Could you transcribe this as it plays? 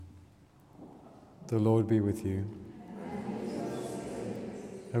The Lord be with you.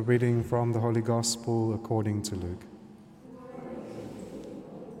 A reading from the Holy Gospel according to Luke.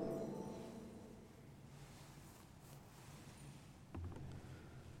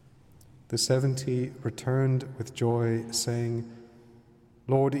 The 70 returned with joy, saying,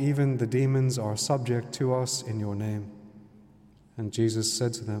 "Lord, even the demons are subject to us in your name." And Jesus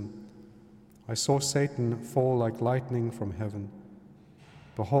said to them, "I saw Satan fall like lightning from heaven.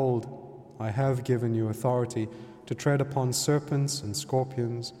 Behold, I have given you authority to tread upon serpents and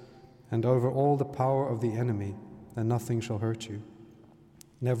scorpions, and over all the power of the enemy, and nothing shall hurt you.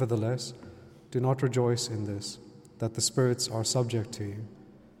 Nevertheless, do not rejoice in this, that the spirits are subject to you,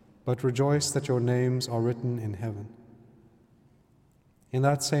 but rejoice that your names are written in heaven." In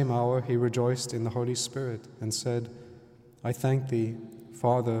that same hour he rejoiced in the Holy Spirit and said, "I thank thee,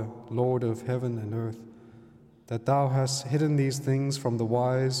 Father, Lord of heaven and earth, that thou hast hidden these things from the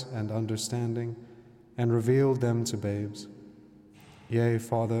wise and understanding, and revealed them to babes. Yea,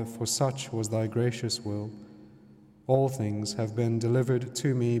 Father, for such was thy gracious will. All things have been delivered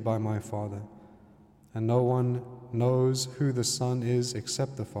to me by my Father, and no one knows who the Son is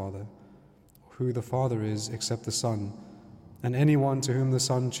except the Father, or who the Father is except the Son, and anyone to whom the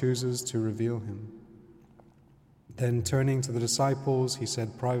Son chooses to reveal him." Then turning to the disciples, he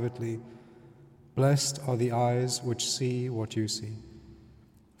said privately, "Blessed are the eyes which see what you see.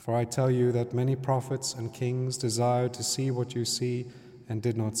 For I tell you that many prophets and kings desired to see what you see and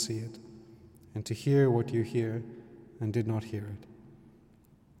did not see it, and to hear what you hear and did not hear it."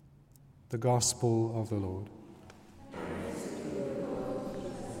 The Gospel of the Lord.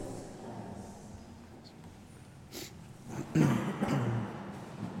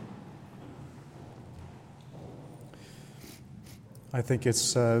 I think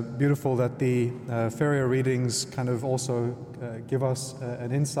it's beautiful that the Feria readings kind of also give us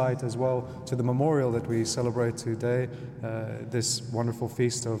an insight as well to the memorial that we celebrate today, this wonderful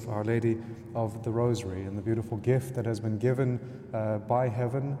feast of Our Lady of the Rosary, and the beautiful gift that has been given by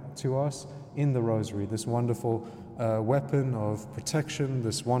heaven to us in the Rosary, this wonderful weapon of protection,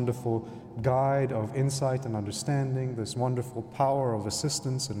 this wonderful guide of insight and understanding, this wonderful power of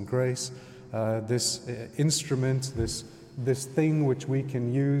assistance and grace, this instrument, this thing which we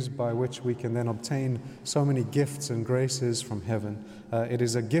can use, by which we can then obtain so many gifts and graces from heaven. It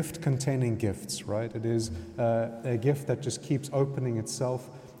is a gift containing gifts, right? It is a gift that just keeps opening itself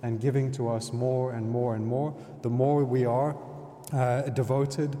and giving to us more and more and more. The more we are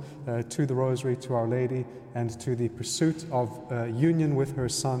devoted to the Rosary, to Our Lady, and to the pursuit of union with her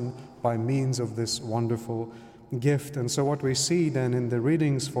Son by means of this wonderful gift. And so what we see then in the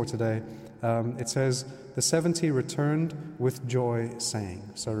readings for today, it says, "The 70 returned with joy, saying."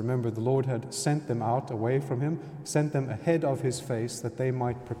 So remember, the Lord had sent them out away from him, sent them ahead of his face that they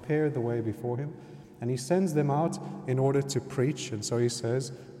might prepare the way before him. And he sends them out in order to preach. And so he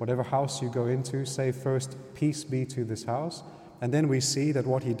says, whatever house you go into, say first, "Peace be to this house." And then we see that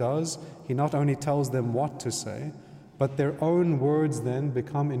what he does, he not only tells them what to say, but their own words then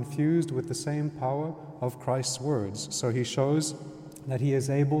become infused with the same power of Christ's words. So he shows that he is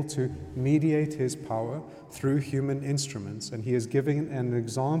able to mediate his power through human instruments, and he is giving an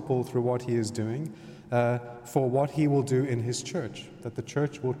example through what he is doing for what he will do in his church, that the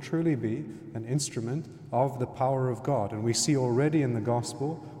church will truly be an instrument of the power of God. And we see already in the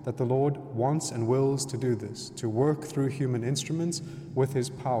gospel that the Lord wants and wills to do this, to work through human instruments with his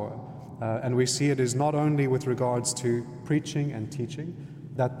power. And we see it is not only with regards to preaching and teaching,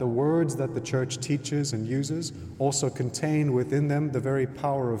 that the words that the church teaches and uses also contain within them the very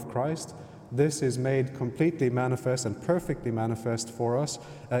power of Christ. This is made completely manifest and perfectly manifest for us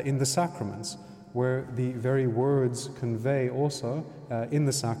in the sacraments, where the very words convey also in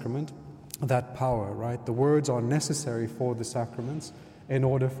the sacrament that power, right? The words are necessary for the sacraments in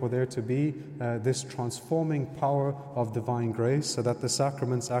order for there to be this transforming power of divine grace, so that the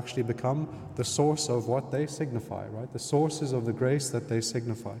sacraments actually become the source of what they signify, right? The sources of the grace that they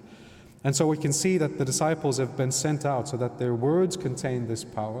signify. And so we can see that the disciples have been sent out so that their words contain this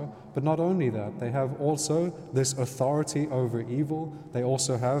power, but not only that, they have also this authority over evil. They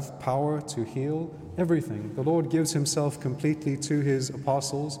also have power to heal everything. The Lord gives himself completely to his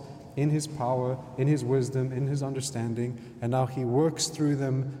apostles in his power, in his wisdom, in his understanding, and now he works through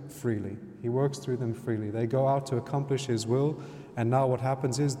them freely. He works through them freely. They go out to accomplish his will, and now what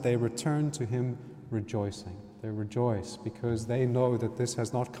happens is they return to him rejoicing. They rejoice because they know that this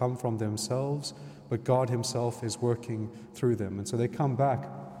has not come from themselves, but God himself is working through them. And so they come back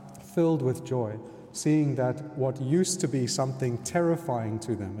filled with joy, seeing that what used to be something terrifying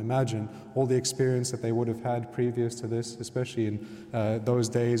to them, imagine all the experience that they would have had previous to this, especially in those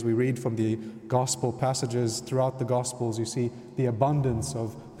days. We read from the gospel passages throughout the gospels, you see the abundance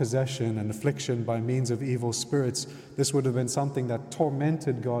of possession and affliction by means of evil spirits. This would have been something that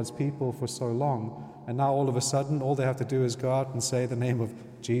tormented God's people for so long. And now all of a sudden, all they have to do is go out and say the name of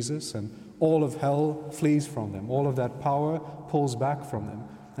Jesus, and all of hell flees from them. All of that power pulls back from them.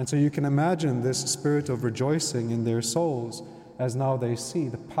 And so you can imagine this spirit of rejoicing in their souls as now they see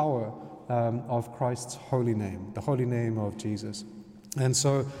the power of Christ's holy name, the holy name of Jesus. And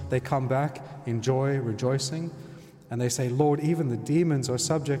so they come back in joy, rejoicing, and they say, Lord, even the demons are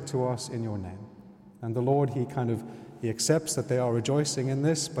subject to us in your name. And the Lord, He accepts that they are rejoicing in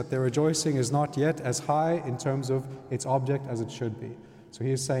this, but their rejoicing is not yet as high in terms of its object as it should be. So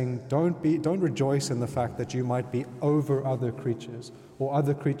he is saying, don't rejoice in the fact that you might be over other creatures, or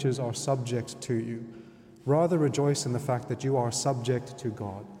other creatures are subject to you. Rather rejoice in the fact that you are subject to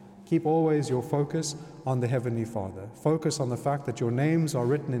God. Keep always your focus on the Heavenly Father. Focus on the fact that your names are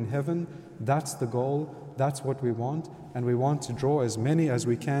written in heaven. That's the goal. That's what we want. And we want to draw as many as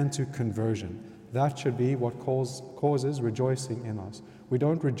we can to conversion. That should be what causes rejoicing in us. We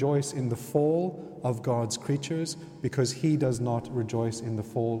don't rejoice in the fall of God's creatures because He does not rejoice in the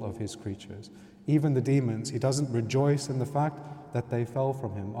fall of His creatures. Even the demons, He doesn't rejoice in the fact that they fell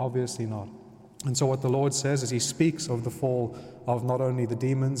from Him. Obviously not. And so what the Lord says is He speaks of the fall of not only the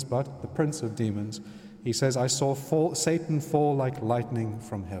demons but the prince of demons. He says, I saw Satan fall like lightning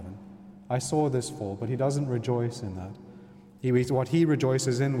from heaven. I saw this fall, but He doesn't rejoice in that. What He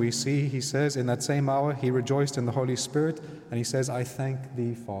rejoices in, we see, He says, in that same hour, He rejoiced in the Holy Spirit, and He says, I thank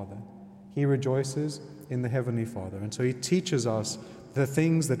Thee, Father. He rejoices in the Heavenly Father. And so He teaches us the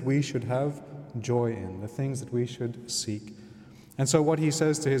things that we should have joy in, the things that we should seek. And so what He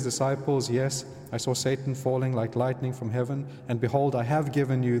says to His disciples, yes, I saw Satan falling like lightning from heaven, and behold, I have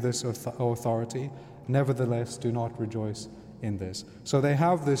given you this authority. Nevertheless, do not rejoice in this. So they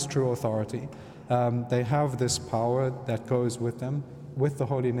have this true authority. They have this power that goes with them, with the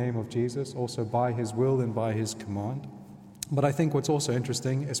holy name of Jesus, also by His will and by His command. But I think what's also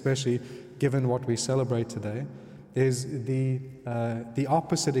interesting, especially given what we celebrate today, is the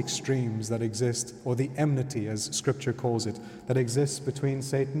opposite extremes that exist, or the enmity, as Scripture calls it, that exists between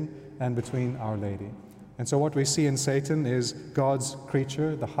Satan and between Our Lady. And so what we see in Satan is God's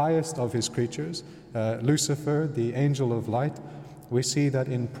creature, the highest of His creatures, Lucifer, the angel of light. We see that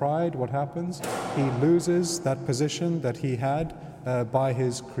in pride, what happens? He loses that position that he had by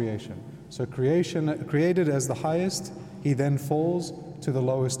his creation. So created as the highest, he then falls to the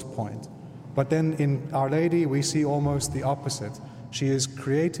lowest point. But then in Our Lady, we see almost the opposite. She is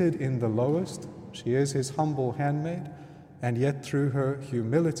created in the lowest. She is His humble handmaid, and yet through her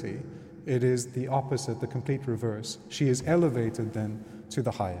humility, it is the opposite, the complete reverse. She is elevated then to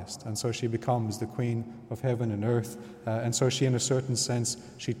the highest, and so she becomes the Queen of heaven and earth, and so she, in a certain sense,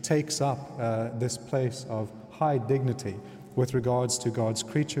 she takes up this place of high dignity with regards to God's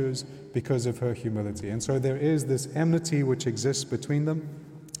creatures because of her humility. And so there is this enmity which exists between them.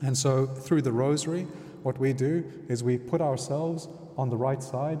 And so through the Rosary, what we do is we put ourselves on the right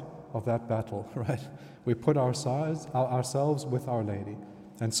side of that battle, right? We put ourselves with Our Lady.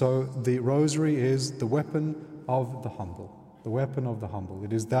 And so the Rosary is the weapon of the humble. The weapon of the humble.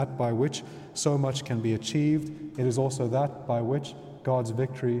 It is that by which so much can be achieved. It is also that by which God's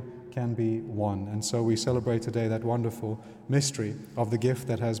victory can be won. And so we celebrate today that wonderful mystery of the gift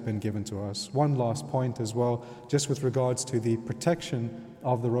that has been given to us. One last point as well, just with regards to the protection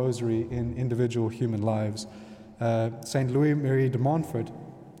of the Rosary in individual human lives. St. Louis-Marie de Montfort,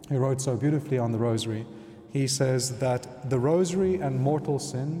 who wrote so beautifully on the Rosary, he says that the Rosary and mortal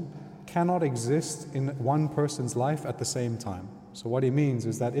sin cannot exist in one person's life at the same time. So what he means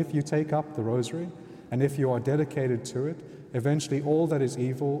is that if you take up the Rosary and if you are dedicated to it, eventually all that is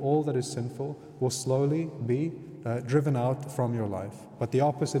evil, all that is sinful will slowly be driven out from your life. But the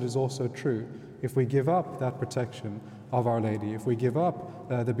opposite is also true. If we give up that protection of Our Lady, if we give up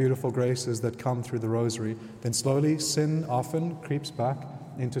the beautiful graces that come through the Rosary, then slowly sin often creeps back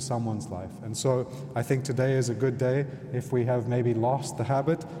into someone's life. And so I think today is a good day, if we have maybe lost the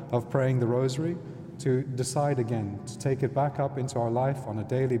habit of praying the Rosary, to decide again, to take it back up into our life on a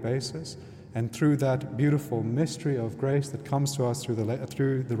daily basis, and through that beautiful mystery of grace that comes to us through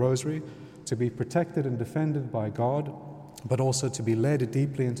the Rosary, to be protected and defended by God, but also to be led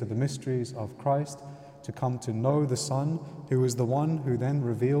deeply into the mysteries of Christ, to come to know the Son, who is the one who then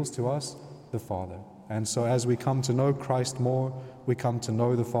reveals to us the Father. And so as we come to know Christ more, we come to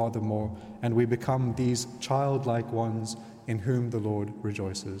know the Father more, and we become these childlike ones in whom the Lord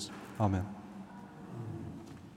rejoices. Amen.